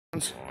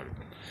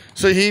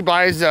So he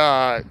buys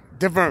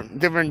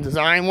different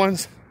design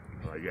ones?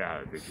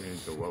 Yeah, they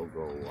changed the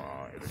logo.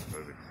 It's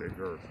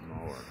bigger or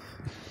smaller.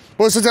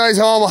 Well, sometimes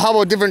how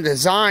about different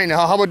design?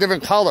 How about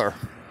different color?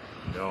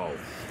 No.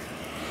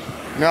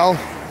 No? No.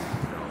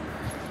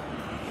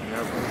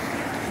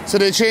 Never. So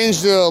they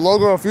changed the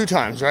logo a few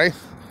times, right?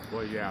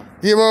 Well, yeah.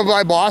 Do you ever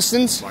buy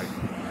Boston's? Like,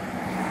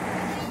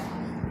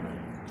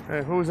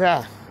 Hey, who's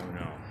that? I don't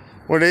know.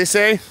 What do they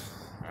say?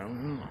 I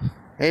don't know.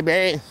 Hey,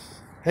 babe.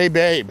 Hey,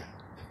 babe.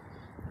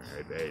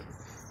 Hey, babe.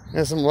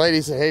 Yeah, some lady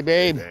said, hey,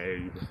 babe.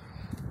 Babe.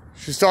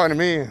 She's talking to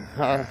me.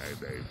 Hey,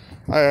 babe.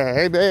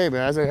 Hey, babe.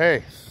 And I said,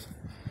 hey.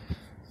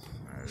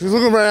 She's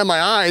looking right at my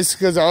eyes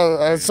because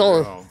I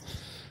saw her.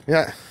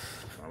 Yeah.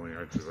 Only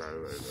arches out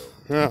of there,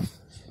 though. Yeah.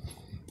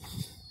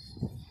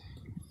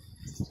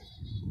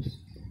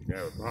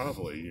 Yeah,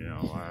 probably, you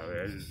know.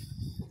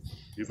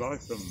 You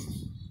bought some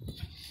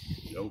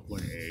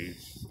Oakland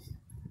A's.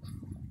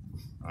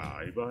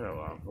 You bought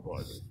a couple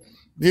other things.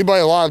 Do you buy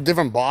a lot of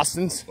different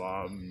Bostons?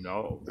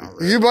 No, not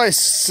really. You buy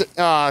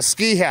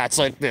ski hats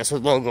like this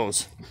with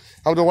logos.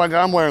 How the one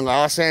I'm wearing,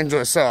 Los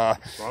Angeles,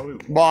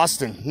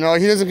 Boston. No,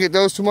 he doesn't get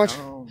those too much?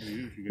 No,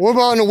 what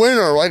about in the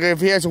winter? Like if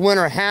he has a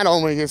winter hat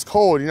on when it gets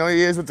cold. You know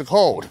he is with the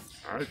cold.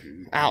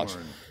 Ouch.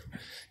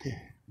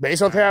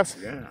 Baseball caps?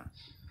 Yeah.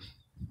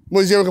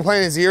 Was he ever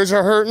complaining his ears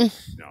are hurting?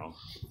 No.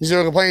 He's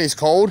ever complaining he's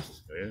cold?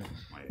 Yeah.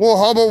 Well,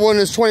 how about when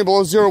it's 20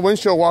 below zero wind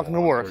chill walking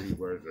to work? He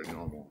wears a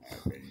normal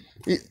hat.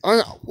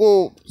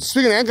 Well,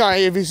 speaking of that guy,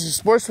 if he's a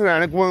sports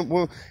fanatic,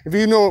 if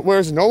he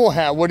wears a normal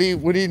hat, would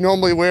he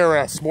normally wear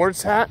a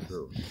sports hat?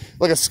 True.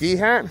 Like a ski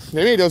hat?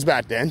 They made those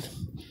back then.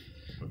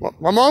 Well,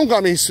 my mom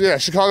got me a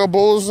Chicago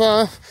Bulls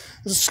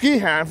ski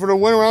hat for the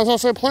winter when I was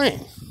outside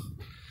playing.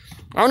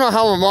 I don't know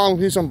how my mom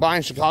keeps on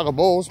buying Chicago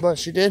Bulls, but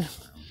she did.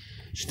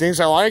 She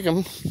thinks I like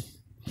them.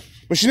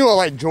 But she knew I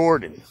liked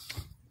Jordan.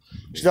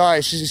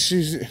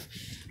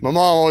 My mom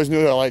always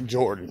knew that I liked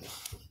Jordan.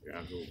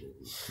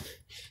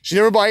 She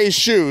never buy his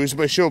shoes,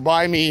 but she'll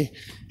buy me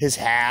his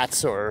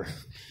hats or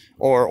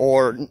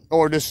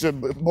just the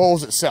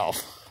Bulls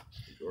itself.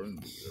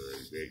 Jordan's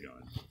very big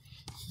on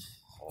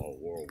all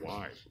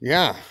worldwide.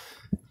 Yeah.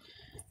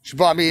 She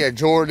bought me a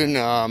Jordan,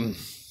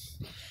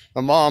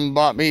 my mom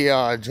bought me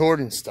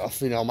Jordan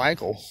stuff, you know,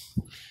 Michael.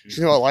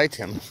 She knew I liked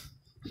him.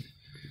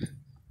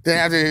 Then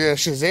after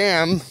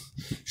Shazam,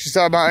 she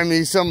started buying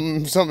me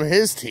some of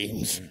his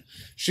teams.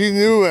 She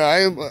knew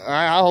I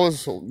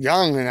was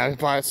young and I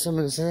bought some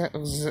of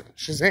the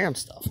Shazam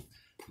stuff.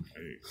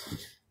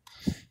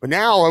 But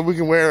now we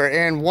can wear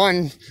and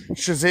one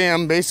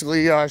Shazam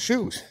basically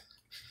shoes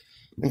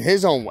in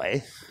his own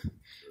way,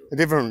 a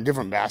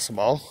different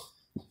basketball.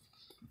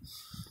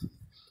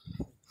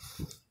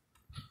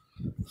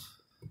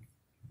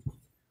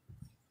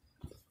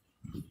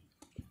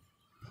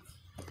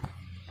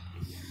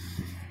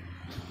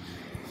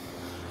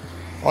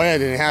 Oh yeah,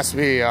 then it has to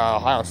be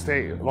Ohio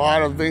State. A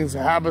lot of things.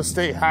 Ohio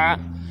State hat,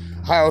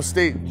 Ohio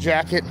State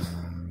jacket,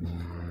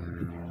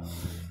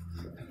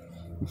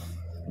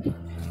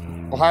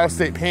 Ohio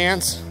State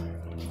pants.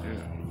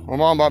 My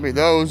mom bought me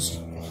those.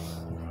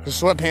 The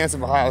sweatpants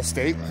of Ohio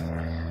State.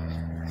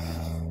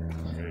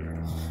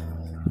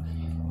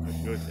 That's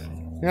good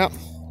then. Yep.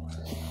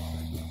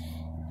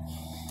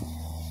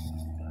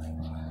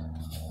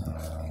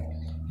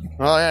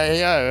 Oh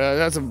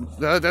yeah.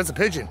 That's a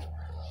pigeon.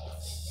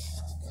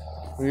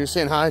 You're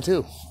saying hi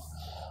too.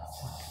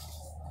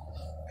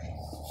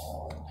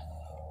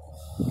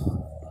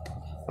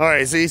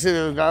 Alright, so you said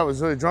the guy was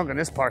really drunk in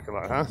this parking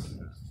lot, huh?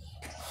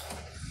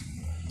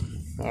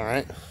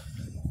 Alright.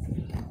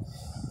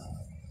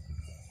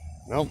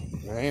 Nope,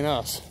 that ain't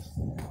us.